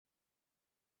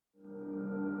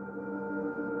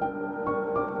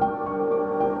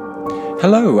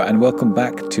Hello and welcome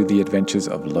back to the adventures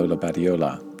of Lola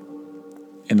Badiola.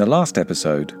 In the last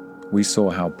episode, we saw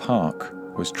how Park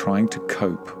was trying to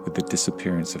cope with the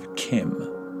disappearance of Kim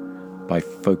by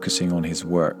focusing on his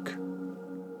work.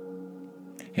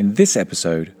 In this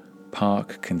episode,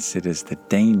 Park considers the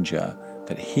danger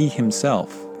that he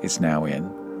himself is now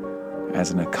in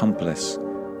as an accomplice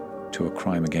to a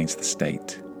crime against the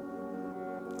state.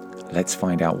 Let's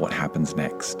find out what happens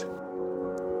next.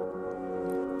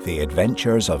 The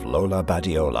Adventures of Lola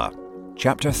Badiola,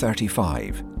 Chapter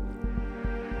 35.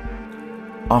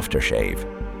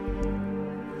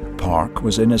 Aftershave. Park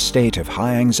was in a state of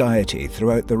high anxiety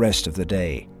throughout the rest of the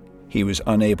day. He was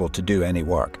unable to do any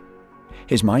work.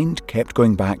 His mind kept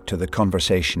going back to the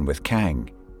conversation with Kang.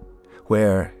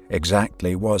 Where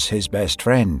exactly was his best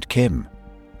friend, Kim?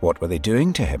 What were they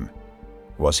doing to him?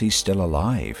 Was he still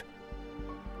alive?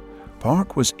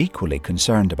 Park was equally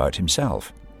concerned about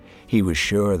himself. He was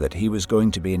sure that he was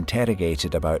going to be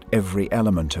interrogated about every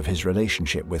element of his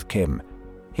relationship with Kim.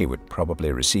 He would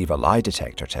probably receive a lie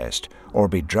detector test or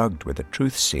be drugged with a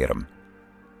truth serum.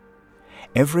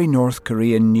 Every North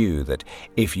Korean knew that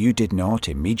if you did not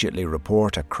immediately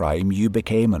report a crime, you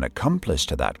became an accomplice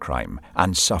to that crime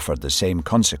and suffered the same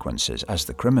consequences as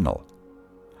the criminal.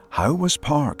 How was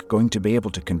Park going to be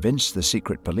able to convince the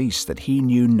secret police that he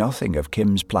knew nothing of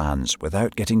Kim's plans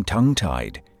without getting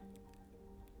tongue-tied?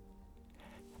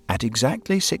 At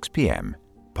exactly 6 p.m.,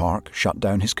 Park shut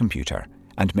down his computer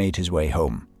and made his way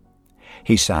home.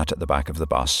 He sat at the back of the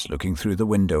bus, looking through the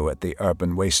window at the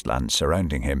urban wasteland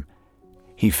surrounding him.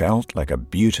 He felt like a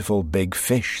beautiful big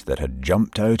fish that had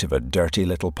jumped out of a dirty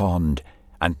little pond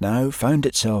and now found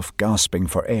itself gasping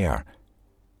for air.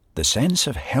 The sense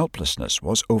of helplessness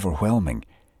was overwhelming.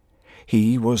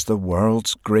 He was the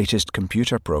world's greatest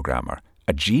computer programmer,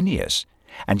 a genius,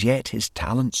 and yet his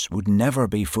talents would never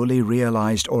be fully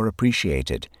realized or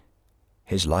appreciated.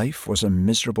 His life was a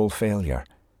miserable failure.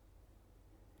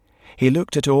 He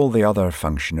looked at all the other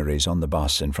functionaries on the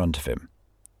bus in front of him.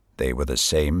 They were the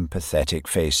same pathetic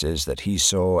faces that he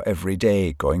saw every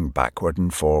day going backward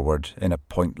and forward in a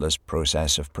pointless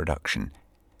process of production.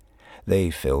 They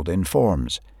filled in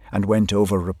forms and went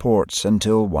over reports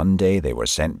until one day they were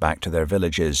sent back to their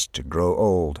villages to grow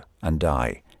old and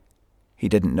die. He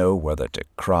didn't know whether to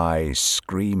cry,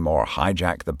 scream, or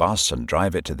hijack the bus and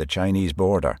drive it to the Chinese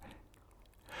border.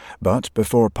 But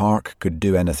before Park could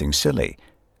do anything silly,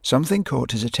 something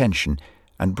caught his attention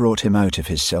and brought him out of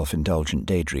his self-indulgent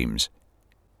daydreams.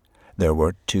 There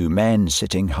were two men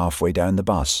sitting halfway down the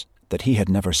bus that he had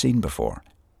never seen before.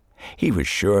 He was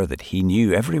sure that he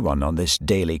knew everyone on this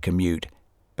daily commute,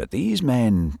 but these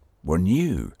men were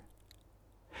new.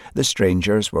 The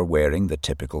strangers were wearing the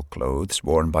typical clothes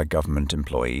worn by government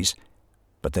employees,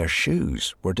 but their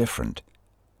shoes were different.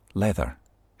 Leather,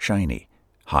 shiny,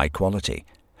 high quality,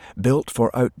 built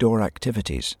for outdoor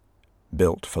activities,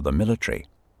 built for the military.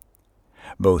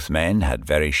 Both men had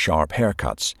very sharp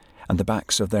haircuts, and the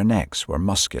backs of their necks were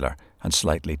muscular and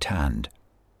slightly tanned.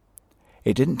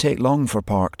 It didn't take long for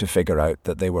Park to figure out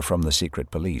that they were from the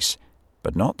secret police,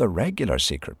 but not the regular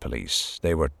secret police.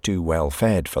 They were too well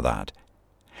fed for that.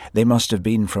 They must have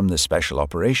been from the Special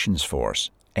Operations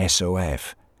Force,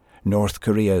 SOF, North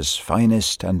Korea's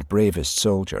finest and bravest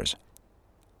soldiers.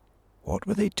 What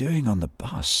were they doing on the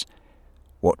bus?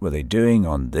 What were they doing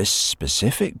on this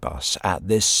specific bus at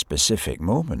this specific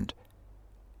moment?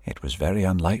 It was very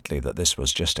unlikely that this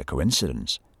was just a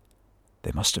coincidence.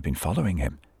 They must have been following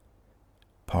him.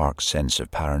 Park's sense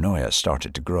of paranoia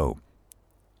started to grow.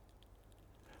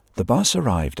 The bus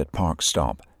arrived at Park's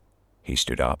stop. He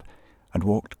stood up and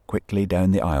walked quickly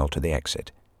down the aisle to the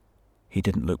exit. He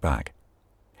didn't look back.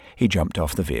 He jumped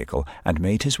off the vehicle and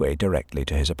made his way directly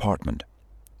to his apartment.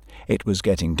 It was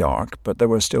getting dark, but there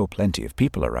were still plenty of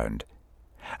people around.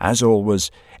 As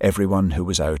always, everyone who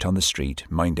was out on the street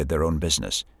minded their own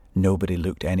business. Nobody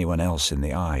looked anyone else in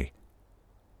the eye.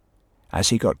 As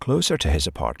he got closer to his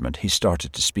apartment, he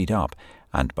started to speed up,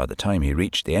 and by the time he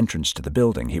reached the entrance to the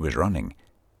building, he was running.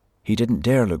 He didn't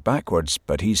dare look backwards,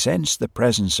 but he sensed the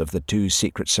presence of the two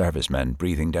Secret Service men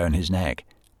breathing down his neck.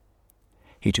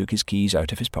 He took his keys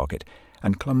out of his pocket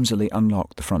and clumsily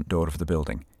unlocked the front door of the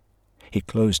building. He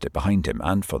closed it behind him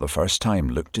and for the first time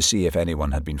looked to see if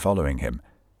anyone had been following him.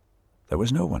 There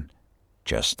was no one,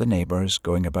 just the neighbours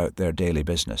going about their daily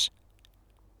business.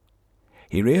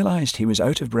 He realized he was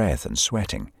out of breath and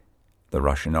sweating. The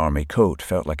Russian army coat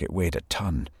felt like it weighed a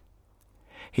ton.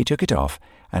 He took it off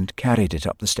and carried it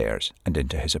up the stairs and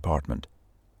into his apartment.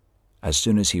 As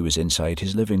soon as he was inside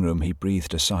his living room, he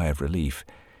breathed a sigh of relief.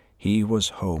 He was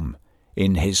home,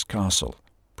 in his castle,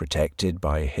 protected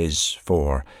by his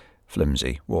 4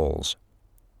 flimsy walls,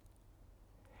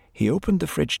 He opened the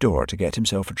fridge door to get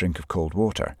himself a drink of cold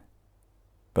water.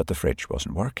 But the fridge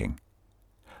wasn't working.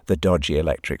 The dodgy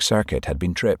electric circuit had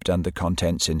been tripped and the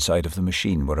contents inside of the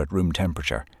machine were at room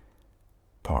temperature.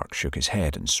 Park shook his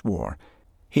head and swore.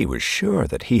 He was sure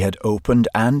that he had opened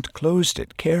and closed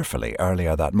it carefully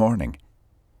earlier that morning.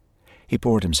 He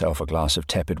poured himself a glass of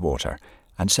tepid water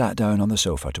and sat down on the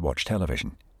sofa to watch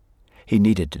television. He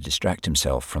needed to distract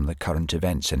himself from the current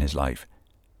events in his life.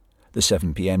 The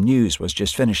 7 p.m. news was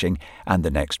just finishing, and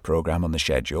the next programme on the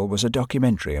schedule was a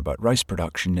documentary about rice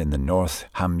production in the North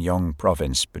Hamgyong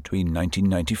province between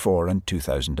 1994 and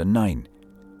 2009.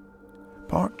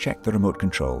 Park checked the remote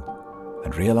control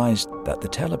and realised that the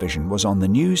television was on the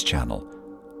news channel.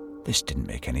 This didn't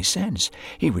make any sense.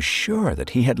 He was sure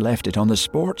that he had left it on the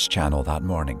sports channel that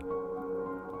morning.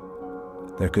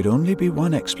 There could only be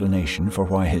one explanation for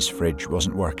why his fridge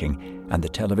wasn't working and the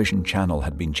television channel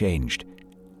had been changed.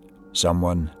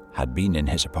 Someone had been in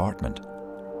his apartment.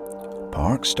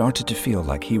 Park started to feel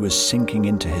like he was sinking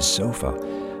into his sofa,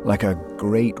 like a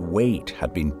great weight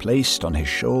had been placed on his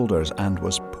shoulders and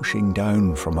was pushing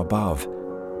down from above.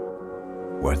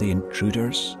 Were the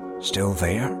intruders still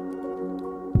there?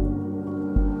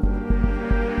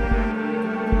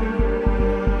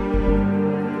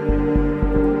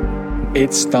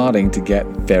 It's starting to get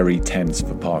very tense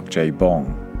for Park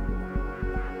Jae-bong.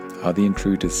 Are the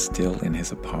intruders still in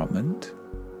his apartment?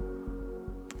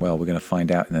 Well, we're going to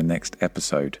find out in the next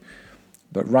episode.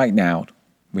 But right now,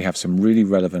 we have some really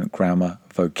relevant grammar,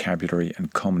 vocabulary,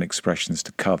 and common expressions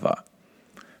to cover.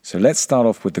 So let's start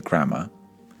off with the grammar.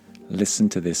 Listen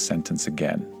to this sentence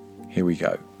again. Here we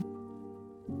go.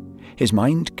 His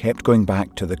mind kept going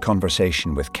back to the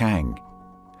conversation with Kang.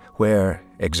 Where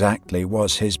exactly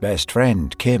was his best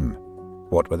friend, Kim?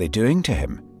 What were they doing to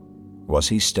him? Was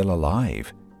he still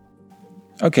alive?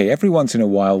 Okay, every once in a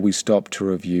while we stop to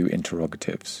review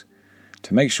interrogatives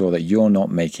to make sure that you're not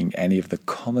making any of the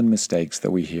common mistakes that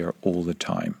we hear all the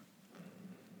time.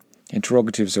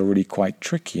 Interrogatives are really quite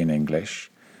tricky in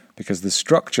English because the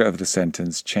structure of the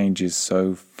sentence changes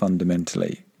so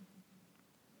fundamentally.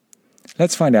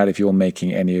 Let's find out if you're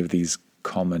making any of these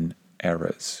common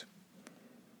errors.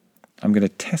 I'm going to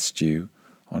test you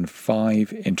on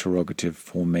 5 interrogative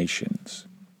formations.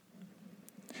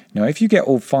 Now, if you get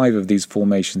all 5 of these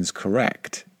formations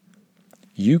correct,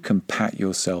 you can pat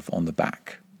yourself on the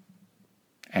back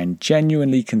and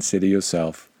genuinely consider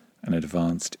yourself an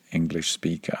advanced English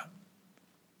speaker.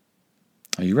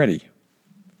 Are you ready?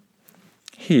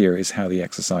 Here is how the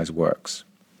exercise works.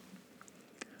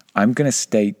 I'm going to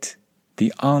state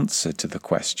the answer to the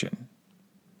question,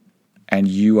 and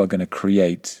you are going to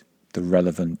create the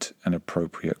relevant and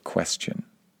appropriate question.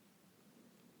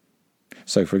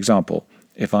 So, for example,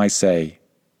 if I say,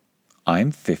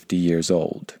 I'm 50 years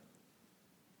old,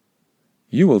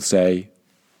 you will say,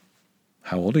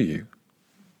 how old are you?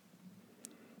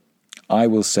 I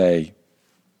will say,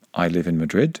 I live in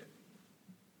Madrid.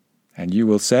 And you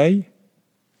will say,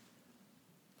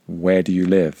 where do you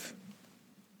live?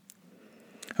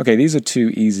 Okay, these are 2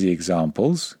 easy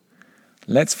examples.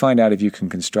 Let's find out if you can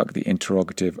construct the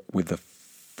interrogative with the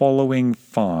following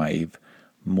 5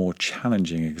 more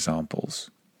challenging examples.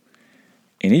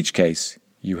 In each case,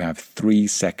 you have 3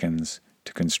 seconds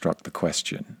to construct the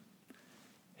question.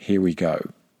 Here we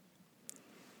go.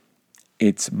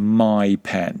 It's my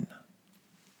pen.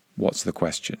 What's the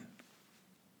question?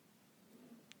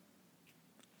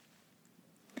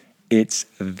 It's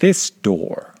this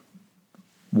door.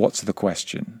 What's the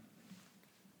question?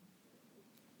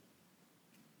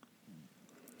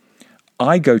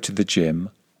 I go to the gym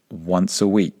once a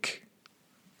week.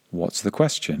 What's the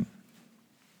question?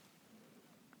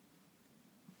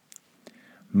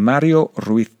 Mario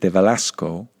Ruiz de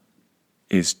Velasco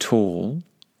is tall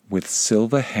with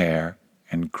silver hair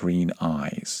and green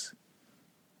eyes.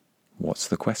 What's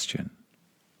the question?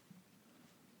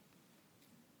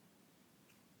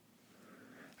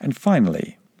 And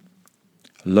finally,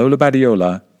 Lola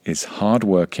Badiola is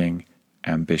hardworking,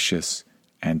 ambitious,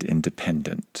 and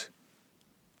independent.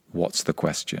 What's the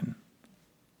question?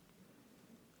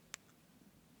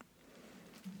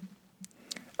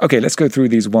 Okay, let's go through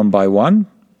these one by one.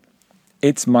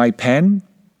 It's my pen.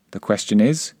 The question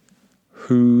is,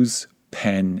 whose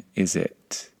pen is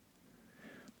it?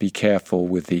 Be careful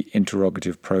with the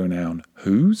interrogative pronoun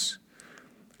whose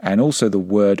and also the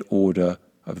word order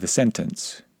of the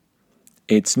sentence.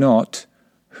 It's not,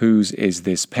 whose is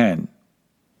this pen?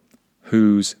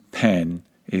 Whose pen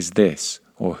is this?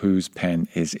 Or whose pen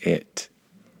is it?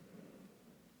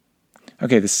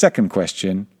 Okay, the second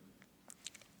question,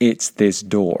 it's this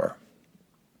door.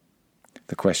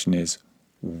 The question is,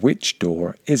 which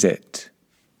door is it?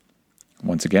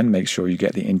 Once again, make sure you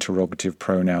get the interrogative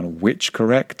pronoun which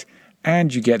correct,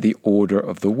 and you get the order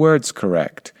of the words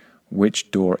correct.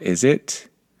 Which door is it?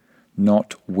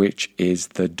 Not which is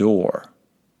the door.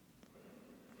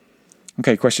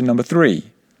 Okay, question number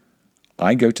 3.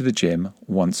 I go to the gym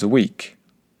once a week.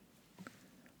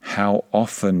 How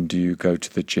often do you go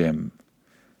to the gym?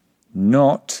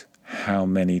 Not how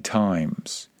many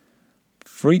times.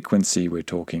 Frequency we're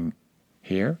talking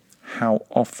here. How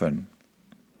often?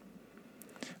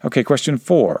 Okay, question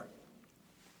 4.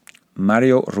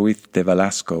 Mario Ruiz de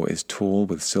Velasco is tall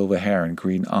with silver hair and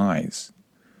green eyes.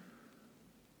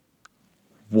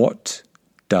 What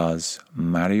does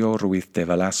Mario Ruiz de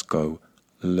Velasco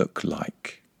look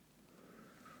like?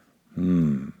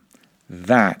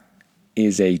 That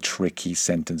is a tricky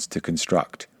sentence to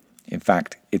construct. In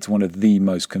fact, it's one of the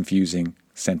most confusing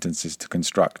sentences to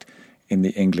construct in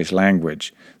the English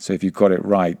language. So if you got it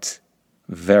right,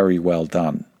 very well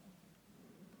done.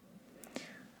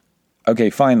 Okay,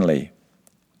 finally,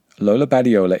 Lola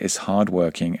Badiola is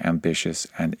hardworking, ambitious,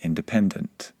 and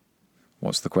independent.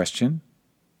 What's the question?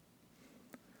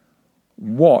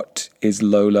 What is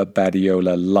Lola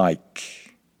Badiola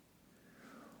like?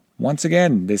 Once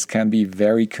again, this can be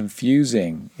very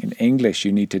confusing. In English,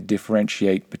 you need to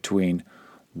differentiate between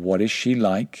what is she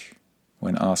like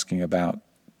when asking about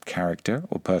character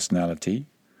or personality.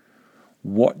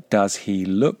 What does he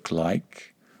look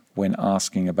like when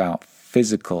asking about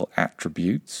physical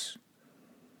attributes?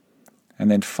 And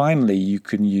then finally, you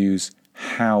can use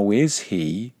how is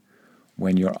he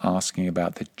when you're asking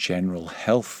about the general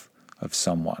health of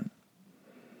someone.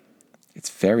 It's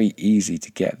very easy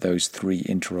to get those 3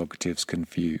 interrogatives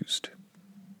confused.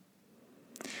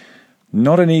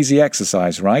 Not an easy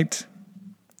exercise, right?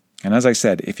 And as I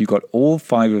said, if you got all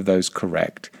 5 of those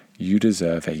correct, you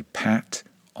deserve a pat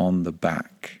on the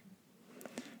back.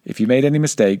 If you made any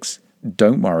mistakes,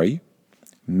 don't worry.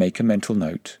 Make a mental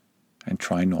note and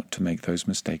try not to make those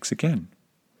mistakes again.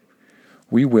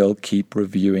 We will keep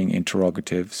reviewing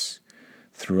interrogatives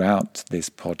throughout this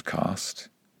podcast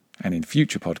and in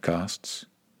future podcasts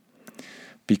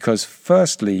because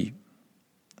firstly,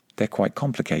 they're quite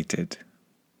complicated.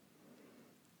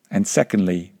 And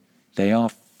secondly, they are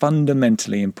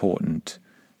fundamentally important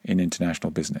in international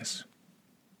business.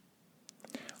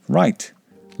 Right,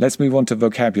 let's move on to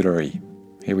vocabulary.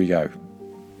 Here we go.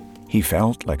 He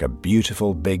felt like a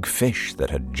beautiful big fish that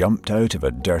had jumped out of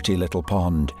a dirty little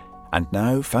pond and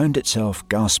now found itself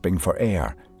gasping for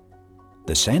air.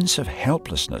 The sense of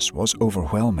helplessness was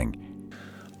overwhelming.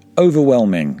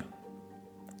 Overwhelming.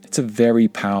 It's a very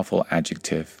powerful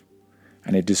adjective,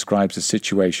 and it describes a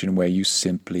situation where you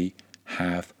simply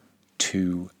have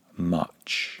too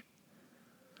much.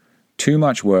 Too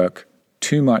much work,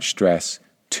 too much stress,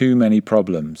 too many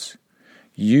problems.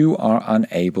 You are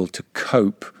unable to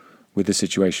cope with the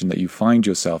situation that you find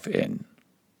yourself in.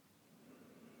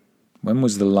 When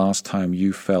was the last time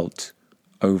you felt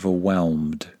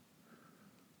overwhelmed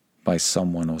by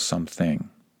someone or something?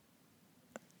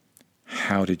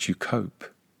 How did you cope?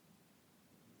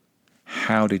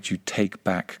 How did you take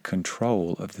back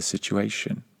control of the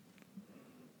situation?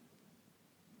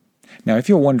 Now, if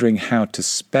you're wondering how to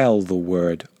spell the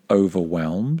word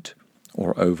overwhelmed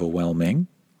or overwhelming,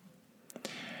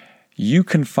 you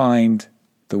can find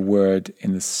the word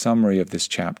in the summary of this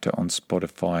chapter on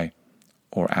Spotify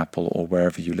or Apple or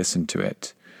wherever you listen to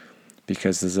it,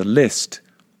 because there's a list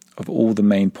of all the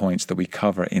main points that we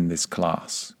cover in this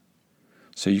class.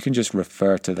 So you can just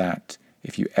refer to that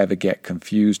if you ever get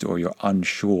confused or you're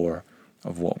unsure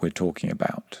of what we're talking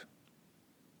about.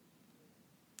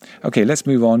 Okay, let's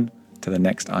move on to the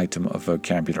next item of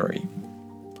vocabulary.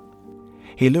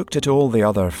 He looked at all the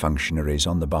other functionaries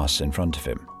on the bus in front of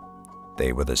him.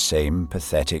 They were the same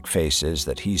pathetic faces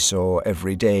that he saw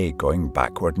every day going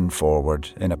backward and forward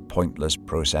in a pointless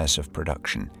process of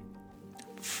production.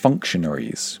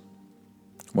 Functionaries.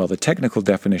 Well, the technical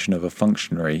definition of a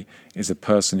functionary is a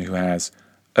person who has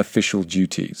official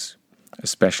duties,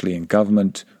 especially in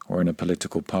government or in a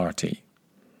political party.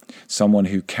 Someone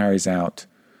who carries out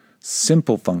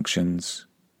simple functions,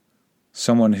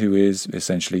 someone who is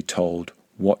essentially told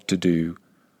what to do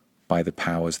by the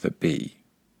powers that be.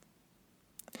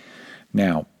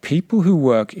 Now, people who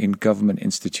work in government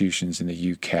institutions in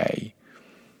the UK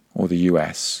or the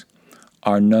US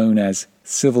are known as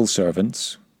civil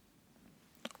servants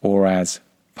or as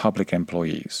public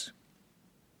employees.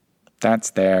 That's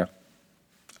their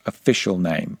official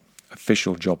name,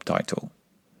 official job title.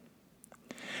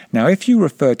 Now, if you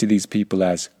refer to these people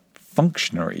as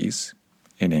functionaries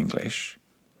in English,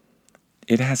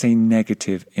 it has a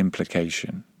negative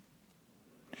implication.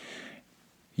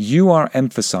 you are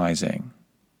emphasizing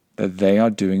that they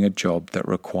are doing a job that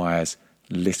requires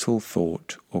little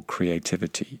thought or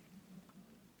creativity.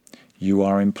 You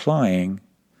are implying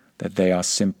that they are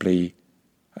simply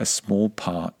a small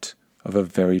part of a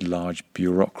very large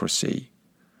bureaucracy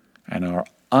and are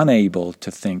unable to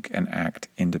think and act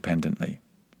independently.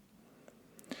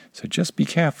 So just be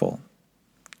careful.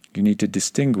 You need to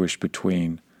distinguish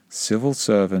between civil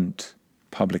servant,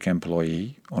 public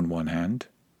employee on one hand,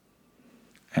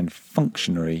 and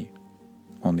functionary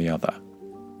on the other.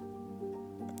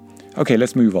 Okay,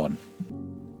 let's move on.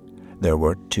 There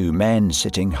were two men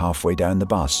sitting halfway down the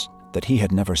bus that he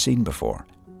had never seen before.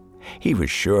 He was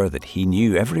sure that he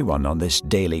knew everyone on this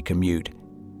daily commute,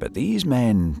 but these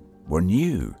men were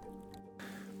new.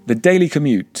 The daily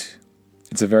commute.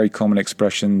 It's a very common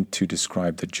expression to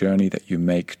describe the journey that you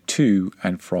make to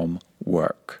and from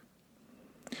work.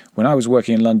 When I was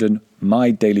working in London,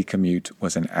 my daily commute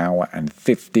was 1 hour and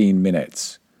 15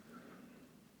 minutes.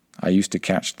 I used to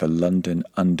catch the London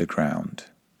Underground,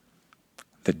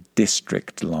 the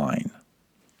District line.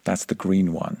 That's the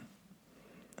green one.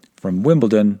 From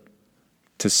Wimbledon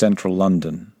to central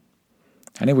London.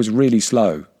 And it was really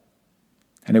slow.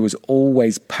 And it was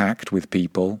always packed with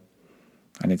people.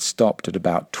 And it stopped at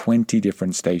about 20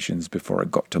 different stations before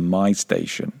it got to my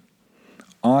station.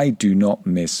 I do not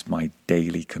miss my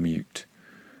daily commute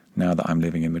now that I'm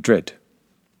living in Madrid.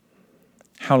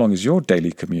 How long is your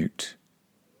daily commute?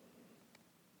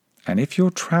 And if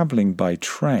you're traveling by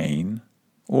train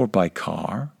or by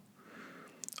car,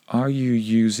 are you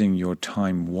using your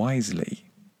time wisely?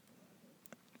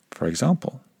 For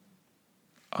example,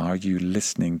 are you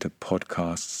listening to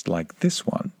podcasts like this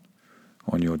one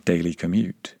on your daily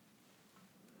commute?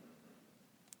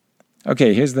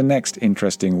 Okay, here's the next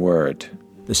interesting word.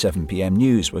 The 7 p.m.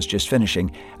 news was just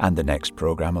finishing, and the next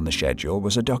programme on the schedule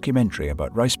was a documentary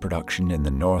about rice production in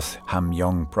the North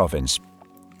Hamgyong province.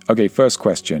 Okay, first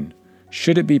question.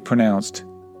 Should it be pronounced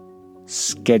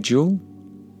schedule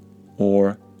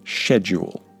or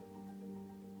schedule?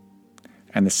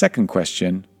 And the second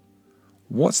question,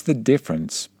 what's the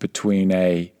difference between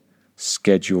a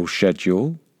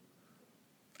schedule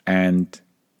and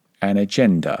an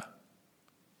agenda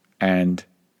and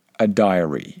a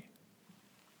diary?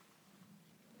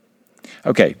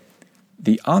 Okay,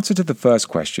 the answer to the first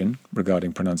question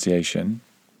regarding pronunciation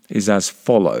is as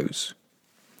follows.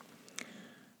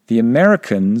 The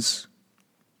Americans,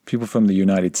 people from the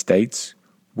United States,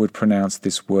 would pronounce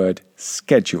this word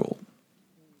schedule.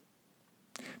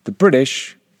 The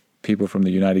British, people from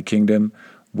the United Kingdom,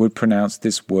 would pronounce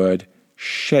this word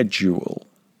schedule.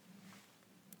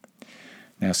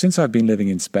 Now, since I've been living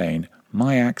in Spain,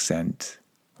 my accent,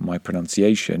 my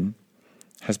pronunciation,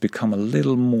 has become a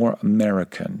little more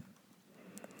American.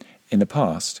 In the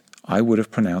past, I would have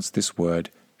pronounced this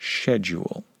word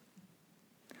schedule.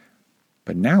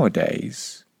 But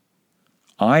nowadays,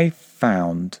 I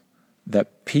found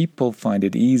that people find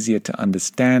it easier to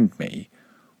understand me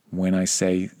when I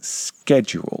say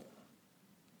schedule.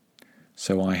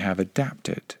 So I have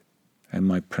adapted, and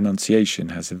my pronunciation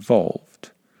has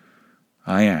evolved.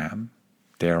 I am,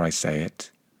 dare I say it,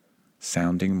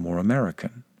 sounding more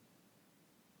American.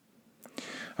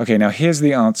 Okay, now here's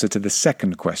the answer to the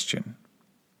second question.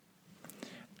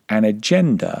 An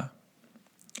agenda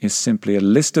is simply a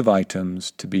list of items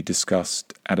to be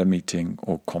discussed at a meeting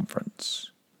or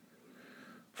conference.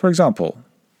 For example,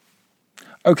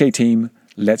 okay team,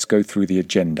 let's go through the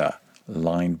agenda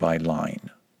line by line.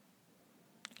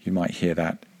 You might hear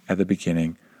that at the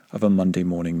beginning of a Monday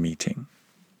morning meeting.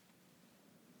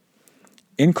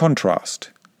 In contrast,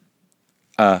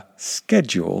 a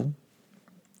schedule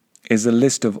is a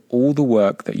list of all the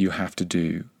work that you have to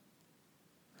do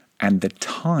and the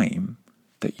time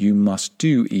that you must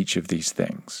do each of these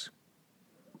things.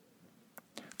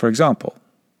 For example,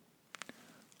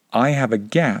 I have a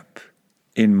gap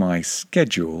in my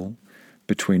schedule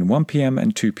between 1 p.m.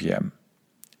 and 2 p.m.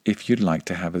 if you'd like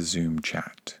to have a Zoom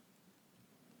chat.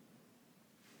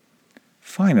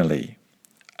 Finally,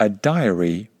 a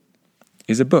diary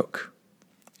is a book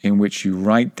in which you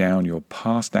write down your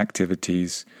past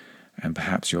activities and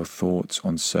perhaps your thoughts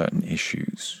on certain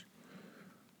issues.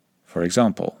 For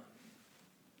example,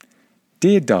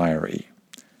 Dear Diary,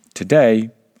 today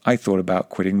I thought about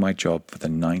quitting my job for the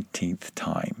 19th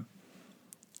time.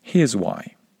 Here's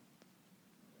why.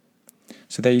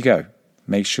 So there you go.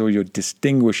 Make sure you're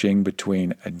distinguishing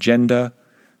between agenda,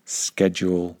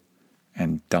 schedule,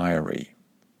 and diary.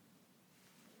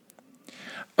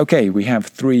 Okay, we have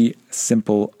 3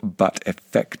 simple but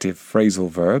effective phrasal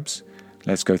verbs.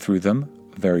 Let's go through them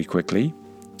very quickly.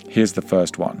 Here's the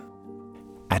first one.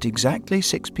 At exactly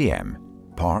 6 p.m.,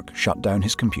 Park shut down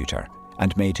his computer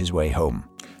and made his way home.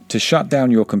 To shut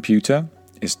down your computer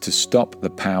is to stop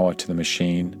the power to the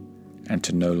machine and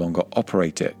to no longer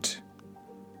operate it.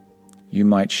 You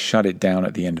might shut it down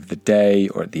at the end of the day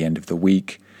or at the end of the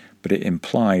week, but it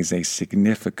implies a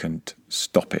significant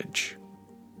stoppage.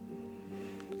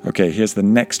 Okay, here's the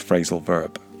next phrasal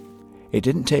verb. It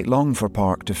didn't take long for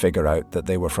Park to figure out that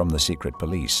they were from the secret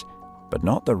police, but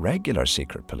not the regular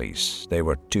secret police. They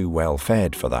were too well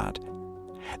fed for that.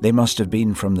 They must have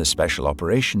been from the Special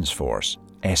Operations Force,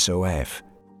 SOF.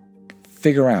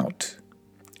 Figure out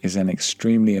is an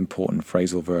extremely important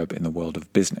phrasal verb in the world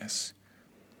of business,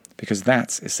 because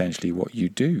that's essentially what you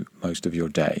do most of your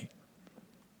day.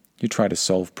 You try to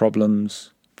solve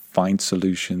problems, find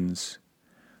solutions,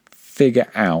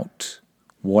 figure out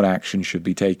what action should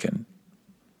be taken.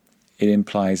 It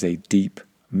implies a deep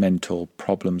mental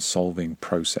problem-solving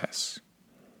process.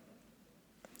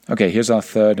 Okay, here's our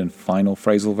third and final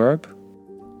phrasal verb.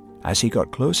 As he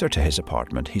got closer to his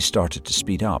apartment, he started to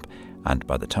speed up, and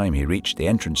by the time he reached the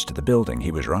entrance to the building,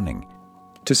 he was running.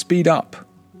 To speed up,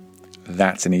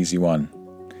 that's an easy one.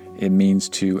 It means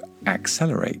to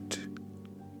accelerate.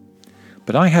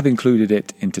 But I have included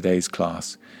it in today's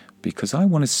class because I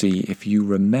want to see if you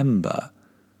remember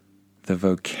the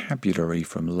vocabulary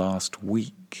from last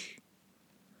week.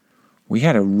 We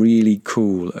had a really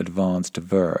cool advanced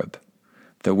verb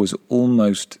that was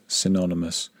almost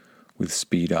synonymous with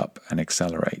speed up and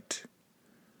accelerate.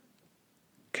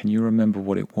 Can you remember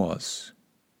what it was?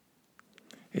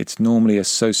 It's normally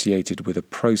associated with a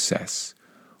process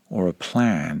or a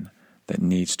plan that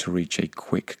needs to reach a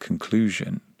quick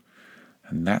conclusion,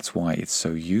 and that's why it's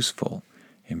so useful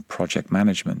in project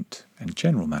management and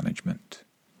general management.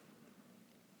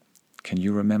 Can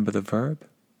you remember the verb?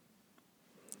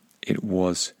 It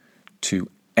was to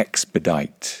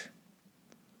expedite.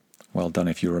 Well done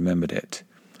if you remembered it.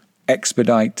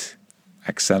 Expedite,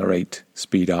 accelerate,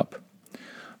 speed up.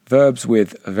 Verbs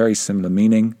with a very similar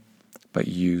meaning, but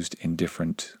used in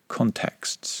different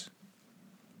contexts.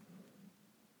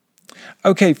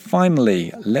 Okay,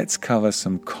 finally, let's cover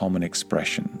some common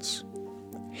expressions.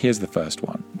 Here's the first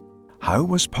one. How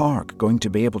was Park going to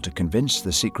be able to convince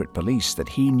the secret police that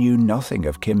he knew nothing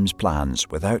of Kim's plans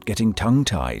without getting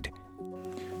tongue-tied?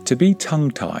 To be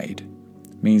tongue-tied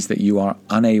means that you are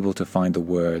unable to find the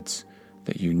words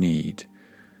that you need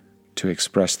to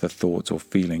express the thoughts or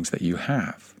feelings that you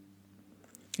have.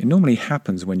 It normally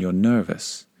happens when you're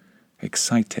nervous,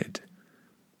 excited,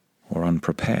 or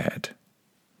unprepared.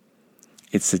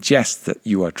 It suggests that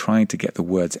you are trying to get the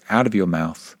words out of your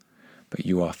mouth, but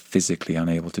you are physically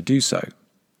unable to do so.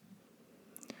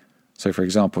 So, for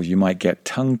example, you might get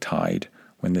tongue-tied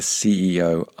when the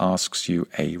CEO asks you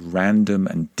a random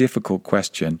and difficult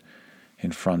question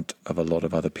in front of a lot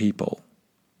of other people.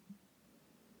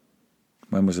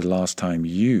 When was the last time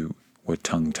you were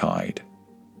tongue-tied?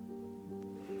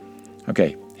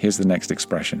 Okay, here's the next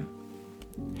expression.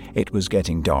 It was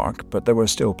getting dark, but there were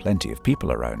still plenty of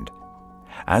people around.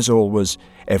 As always,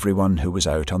 everyone who was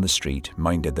out on the street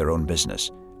minded their own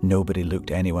business. Nobody looked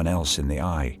anyone else in the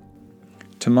eye.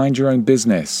 To mind your own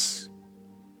business.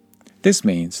 This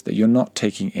means that you're not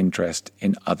taking interest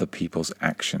in other people's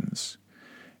actions.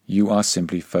 You are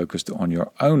simply focused on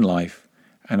your own life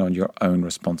and on your own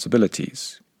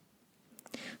responsibilities.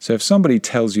 So if somebody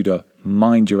tells you to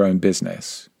mind your own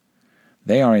business,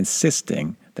 they are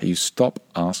insisting that you stop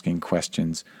asking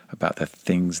questions about the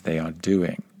things they are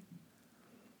doing.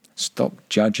 Stop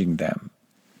judging them.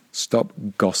 Stop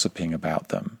gossiping about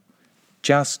them.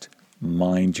 Just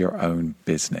mind your own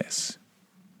business.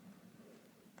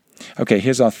 Okay,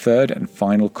 here's our third and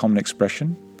final common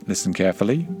expression. Listen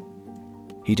carefully.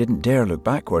 He didn't dare look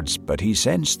backwards, but he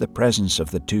sensed the presence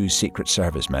of the two Secret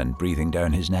Service men breathing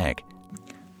down his neck.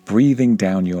 Breathing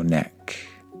down your neck.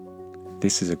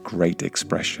 This is a great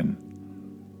expression,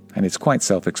 and it's quite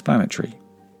self-explanatory.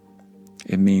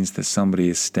 It means that somebody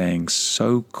is staying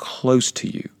so close to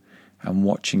you and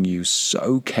watching you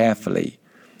so carefully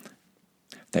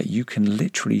that you can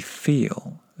literally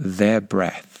feel their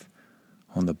breath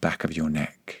on the back of your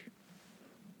neck.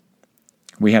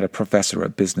 We had a professor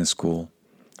at business school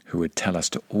who would tell us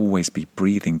to always be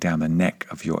breathing down the neck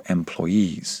of your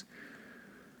employees.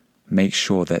 Make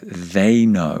sure that they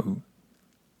know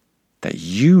that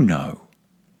you know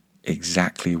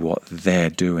exactly what they're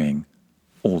doing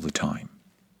all the time.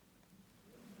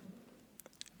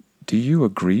 Do you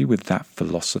agree with that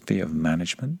philosophy of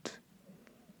management?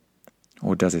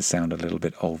 Or does it sound a little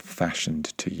bit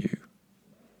old-fashioned to you?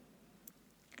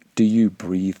 Do you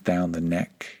breathe down the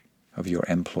neck of your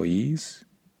employees?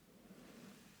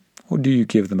 Or do you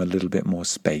give them a little bit more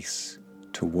space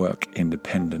to work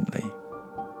independently?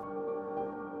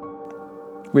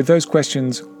 With those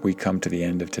questions, we come to the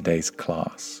end of today's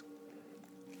class.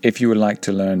 If you would like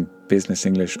to learn business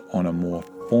English on a more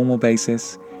formal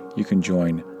basis, you can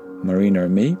join Marina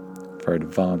and me for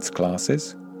advanced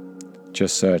classes.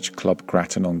 Just search Club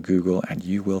Grattan on Google and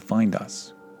you will find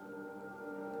us.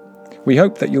 We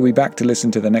hope that you'll be back to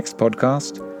listen to the next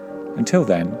podcast. Until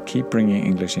then, keep bringing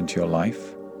English into your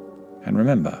life. And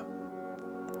remember,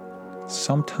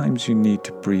 sometimes you need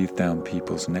to breathe down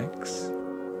people's necks.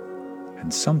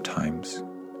 And sometimes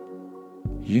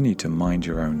you need to mind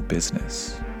your own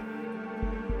business.